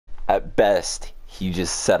At best, he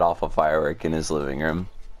just set off a firework in his living room.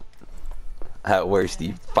 At worst,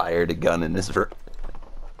 he fired a gun in his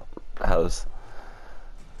house.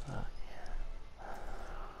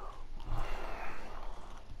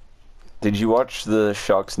 Did you watch the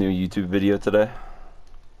Shock's new YouTube video today?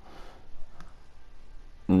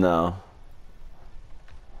 No.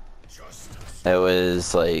 It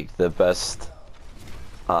was like the best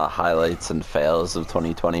highlights and fails of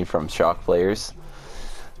 2020 from Shock players.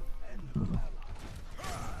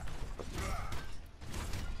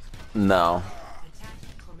 No.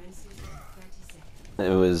 It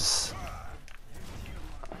was...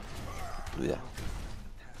 yeah.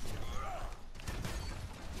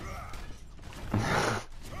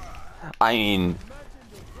 I mean,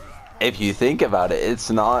 if you think about it, it's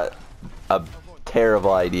not a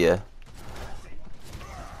terrible idea.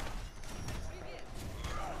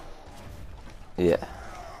 Yeah.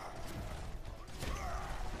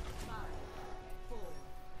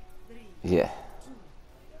 Yeah.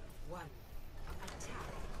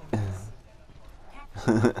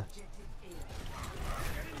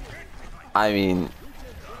 I mean,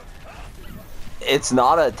 it's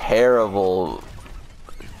not a terrible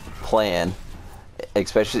plan,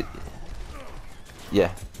 especially,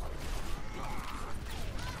 yeah.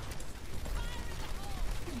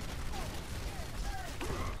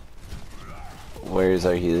 Where's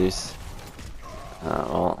our healers?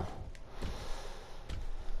 Well,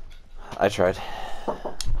 I tried.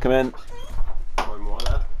 Come in.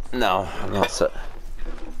 No, I'm not set.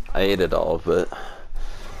 I ate it all, but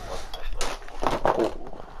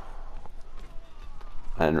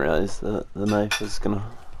I didn't realize that the knife was gonna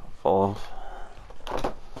fall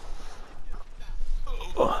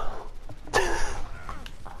off.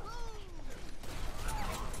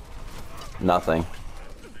 Nothing.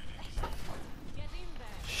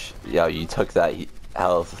 Yeah, you took that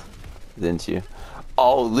health, didn't you?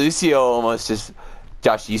 Oh, Lucio almost just...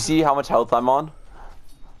 Josh, you see how much health I'm on?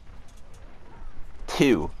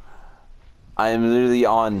 2. I am literally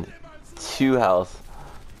on 2 health.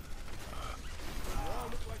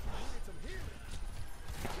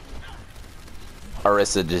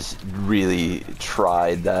 Arissa just really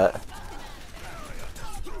tried that.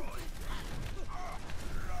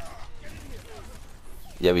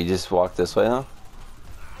 Yeah, we just walked this way now.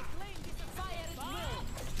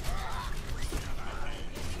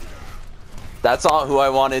 That's not who I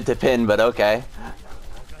wanted to pin, but okay.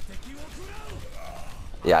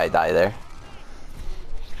 Yeah, I die there.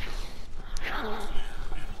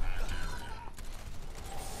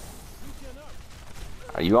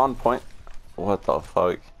 Are you on point? What the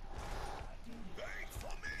fuck?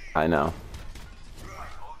 I know.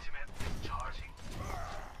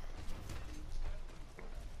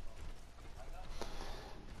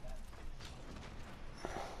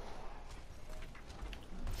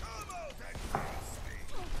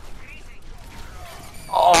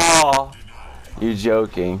 Oh, you're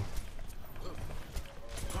joking.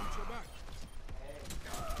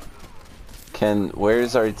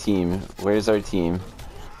 Where's our team? Where's our team?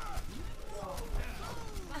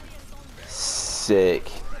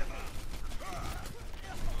 Sick.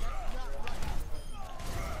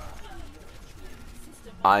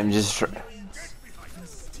 I'm just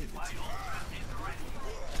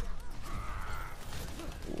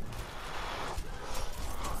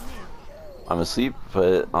I'm asleep,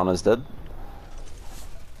 but Anna's dead.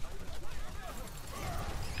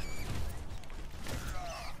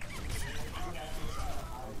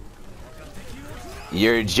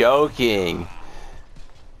 You're joking.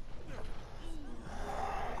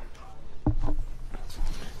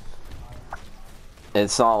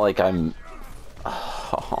 It's not like I'm...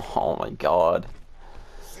 Oh my god.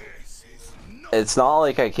 It's not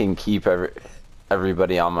like I can keep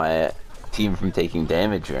everybody on my team from taking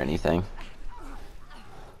damage or anything.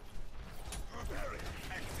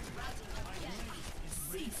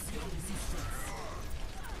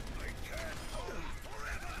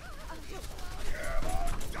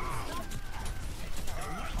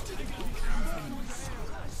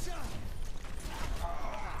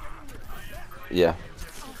 Yeah.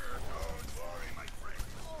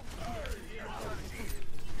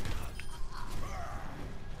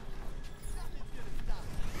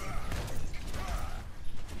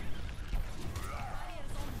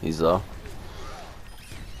 He's low.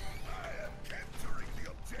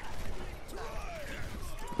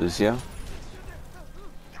 Lucio.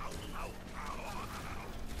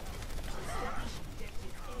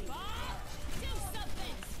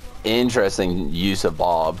 Interesting use of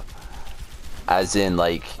Bob. As in,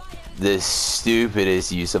 like, the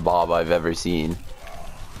stupidest use of Bob I've ever seen.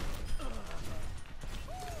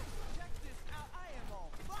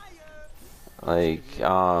 Like,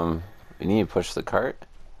 we need to push the cart.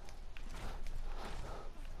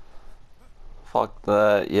 Fuck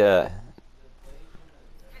that, yeah.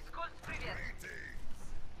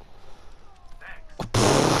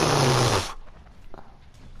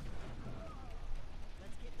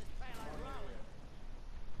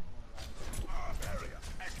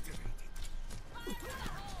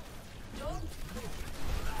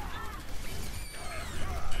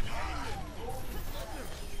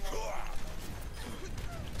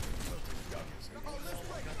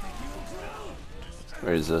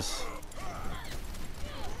 Where is this?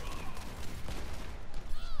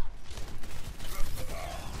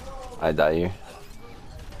 I die here.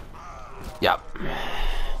 Yep.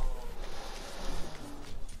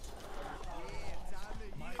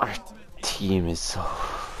 Our team is so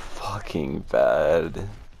fucking bad.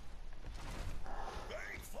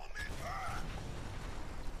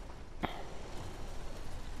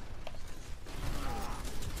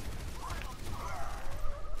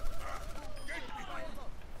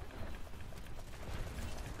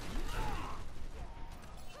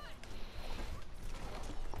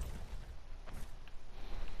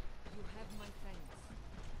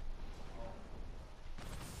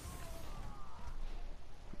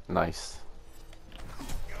 Nice.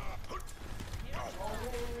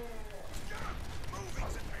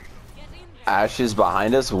 Ashe is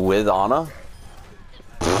behind us with Ana.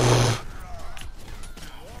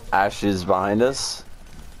 Ashe is behind us.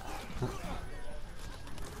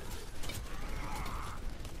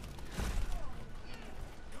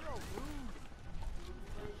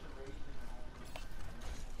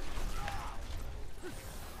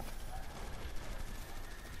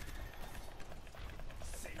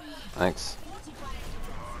 Thanks.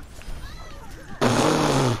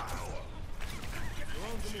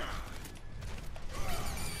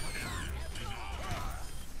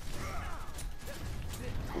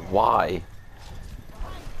 Why?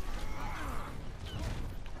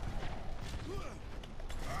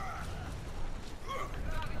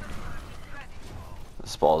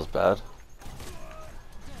 This ball is bad.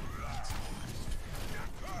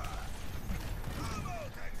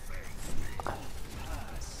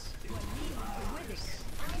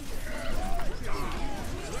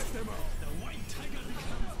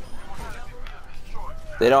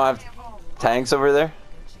 They don't have tanks over there?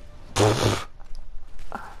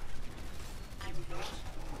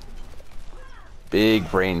 Big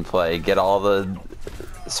brain play. Get all the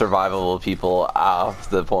survivable people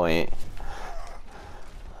off the point.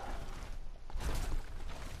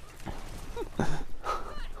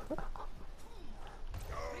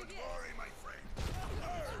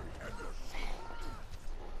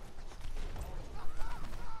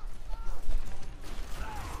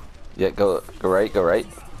 Yeah, go right, go right.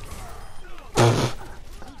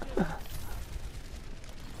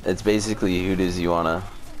 It's basically who does you wanna.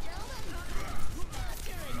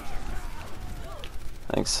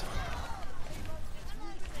 Thanks.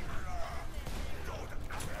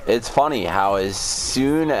 It's funny how as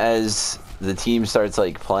soon as the team starts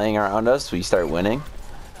like playing around us, we start winning.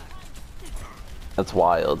 That's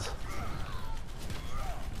wild.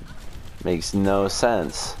 Makes no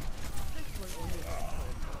sense.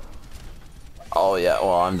 Oh yeah,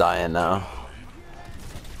 well I'm dying now.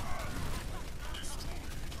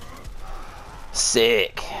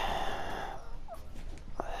 Sick.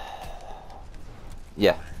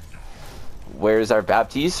 Yeah. Where's our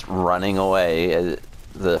Baptiste? Running away at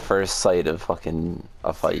the first sight of fucking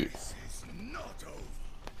a fight.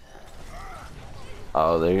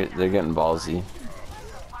 Oh, they're getting ballsy.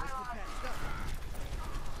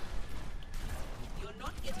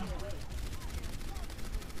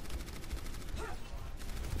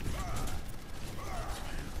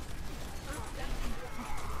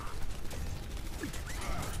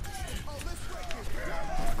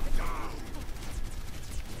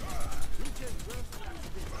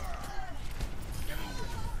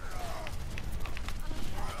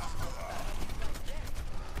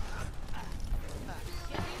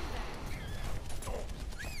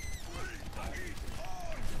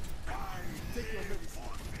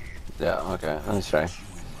 Yeah, okay, let's try.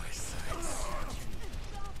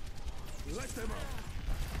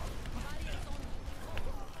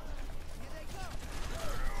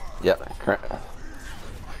 Yep,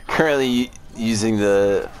 currently using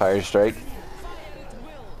the fire strike.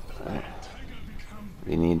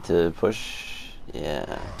 We need to push.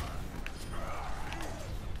 Yeah.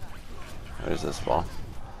 Where's this ball?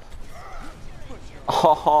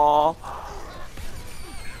 Oh.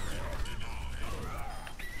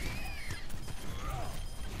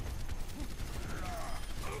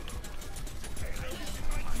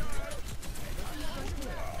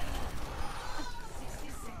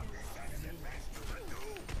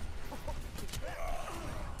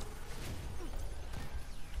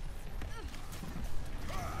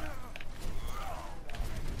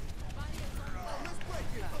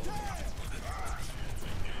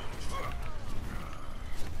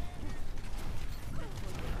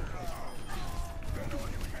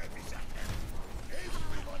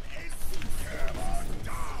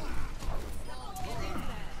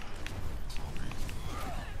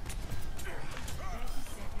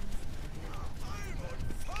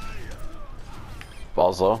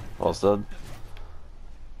 Balls low. Balls dead.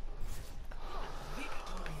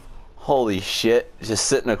 Holy shit. Just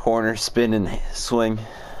sit in a corner, spin and swing.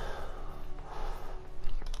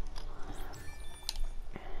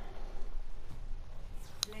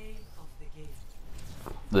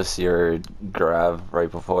 This year, grab right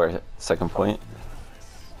before second point.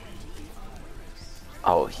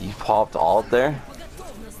 Oh, he popped alt there?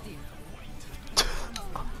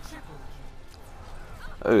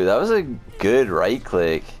 Ooh, that was a good right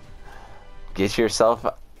click. Get yourself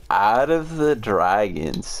out of the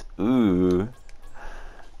dragons. Ooh.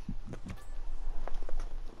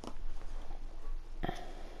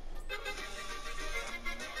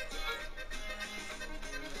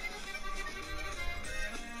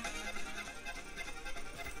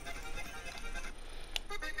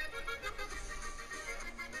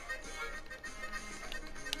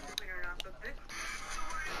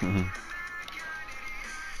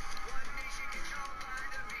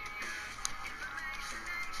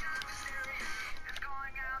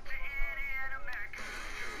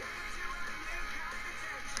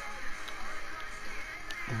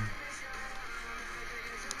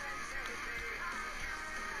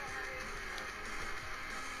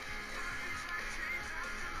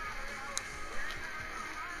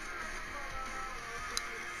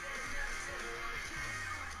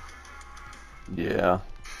 Yeah.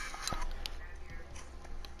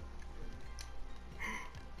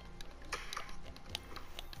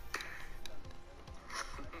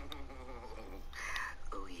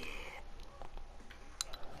 Oh yeah.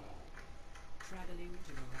 Traveling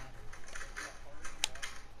to the lab.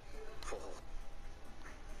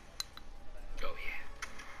 Oh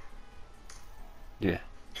yeah. Yeah.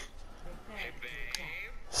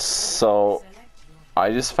 So,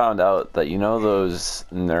 I just found out that you know those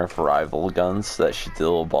Nerf rival guns that shoot the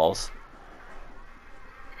little balls?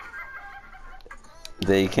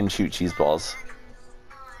 They can shoot cheese balls.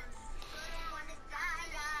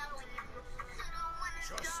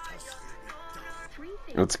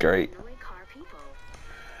 It's great.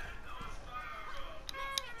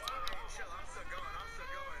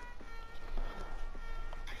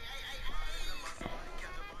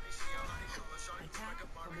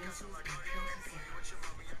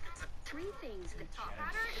 Three things that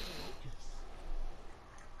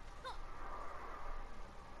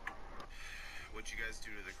What you guys do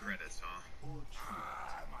to the credits, huh?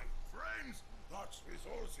 Ah, my friends, Dutch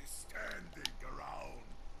resources standing around.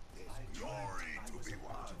 There's glory to be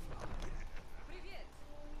won.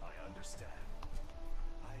 I understand.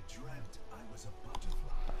 I dreamt I was a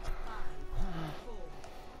butterfly. 5, 4,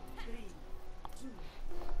 3, 2,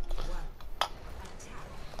 1. Attack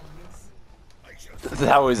commencing.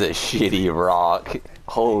 That was a shitty rock.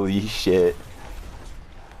 Holy shit.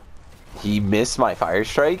 He missed my fire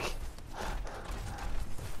strike?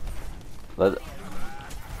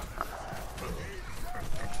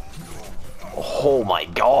 Oh my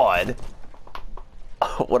god.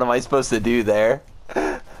 What am I supposed to do there?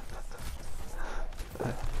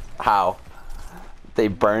 How? They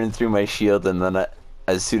burned through my shield and then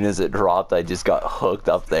as soon as it dropped I just got hooked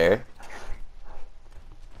up there.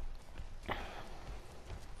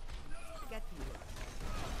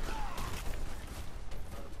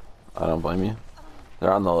 I don't blame you.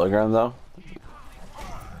 They're on the low ground though.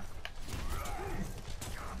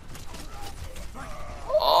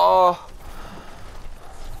 Oh!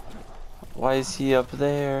 Why is he up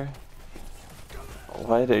there?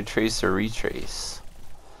 Why did I trace or retrace?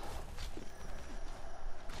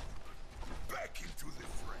 Back into the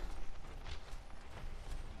fray.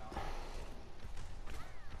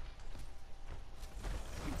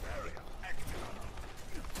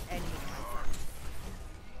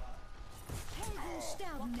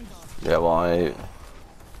 Yeah, well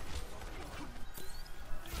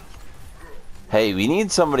Hey, we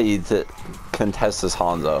need somebody to contest this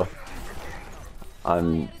Hanzo.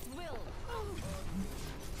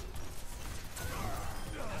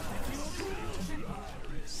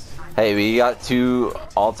 Hey, we got 2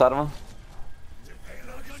 ults out of him?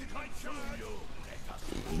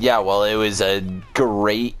 Yeah, well, it was a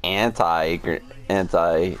great anti.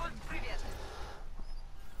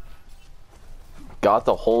 Got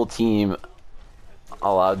the whole team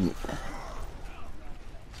allowed.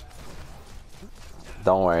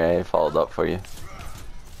 Don't worry, I followed up for you.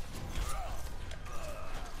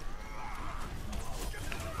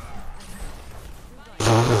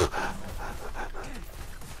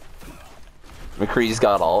 McCree's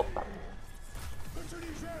got ult.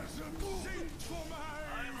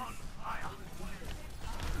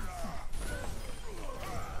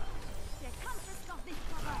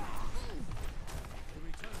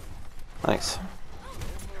 Nice.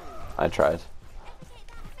 I tried.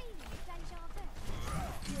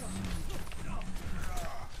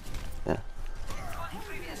 Yeah.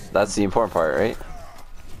 That's the important part, right?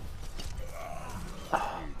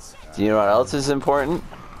 Do you know what else is important?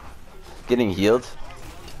 Getting healed.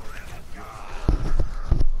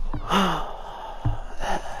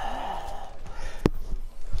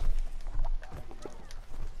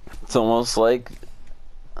 It's almost like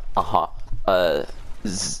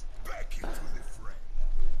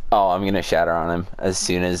oh, I'm gonna shatter on him as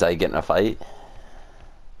soon as I get in a fight.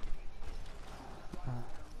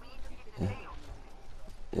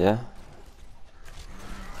 Yeah.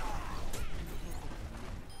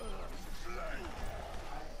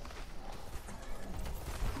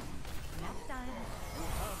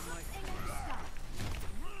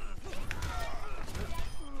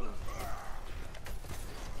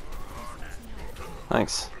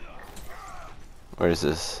 Thanks. Where is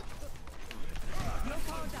this?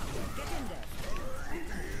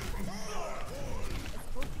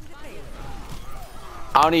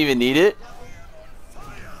 I don't even need it.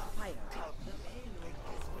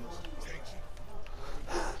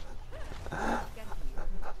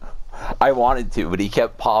 I wanted to, but he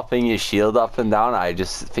kept popping his shield up and down. I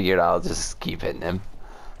just figured I'll just keep hitting him.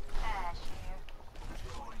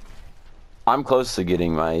 I'm close to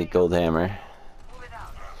getting my gold hammer.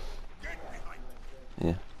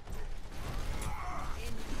 Yeah.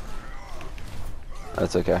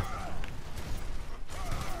 That's okay.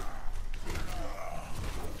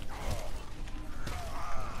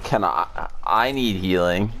 I need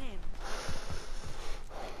healing.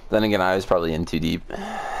 Then again, I was probably in too deep.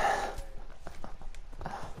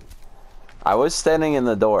 I was standing in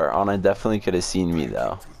the door. Anna definitely could have seen me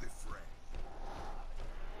though.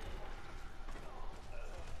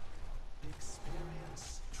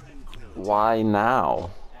 Why now?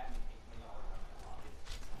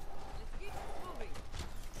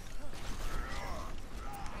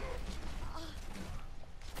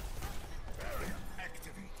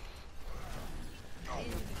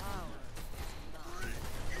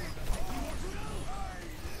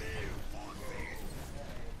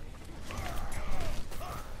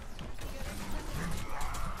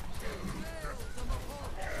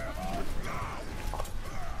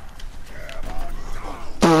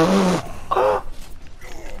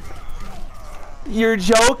 You're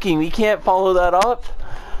joking. We can't follow that up.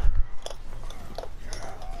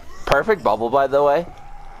 Perfect bubble, by the way.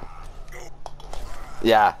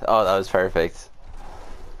 Yeah. Oh, that was perfect.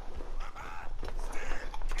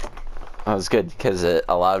 That was good because it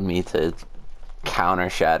allowed me to counter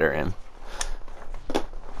shatter him.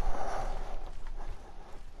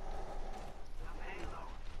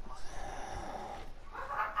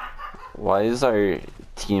 Why is our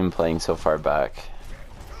team playing so far back?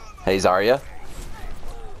 Hey, Zarya.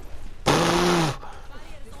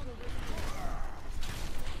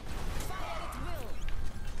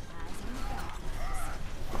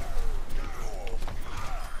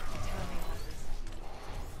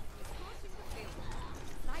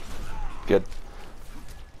 Good.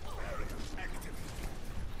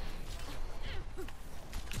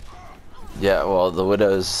 Yeah, well, the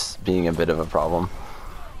Widow's being a bit of a problem.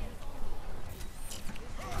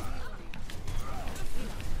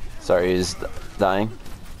 Sorry, he's dying.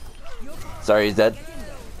 Sorry, he's dead.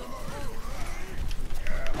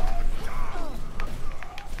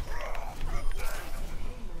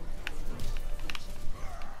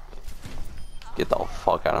 Get the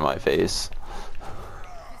fuck out of my face.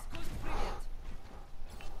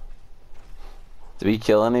 Did we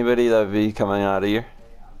kill anybody that would be coming out of here?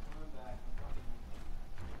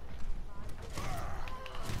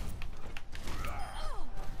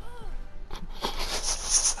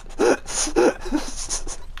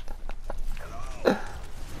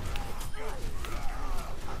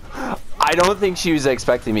 I don't think she was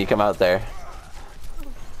expecting me to come out there.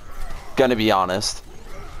 Gonna be honest.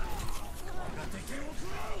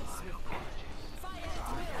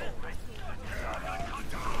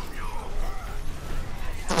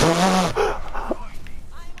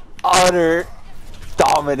 Utter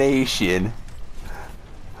domination.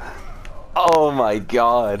 Oh my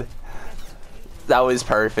god. That was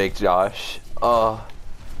perfect, Josh. Oh.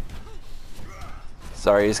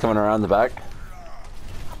 Sorry, he's coming around the back.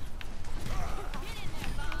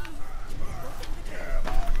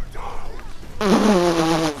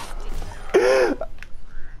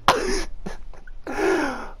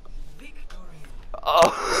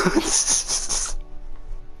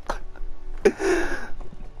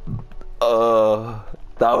 Oh,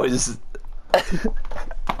 that was.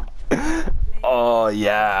 Oh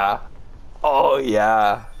yeah, oh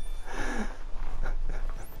yeah.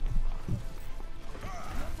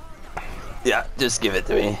 Yeah, just give it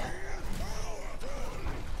to me.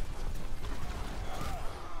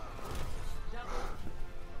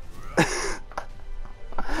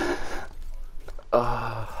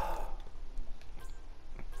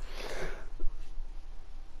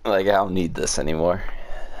 Like, I don't need this anymore.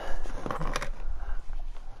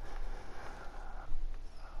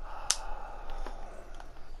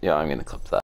 Yeah, I'm gonna clip that.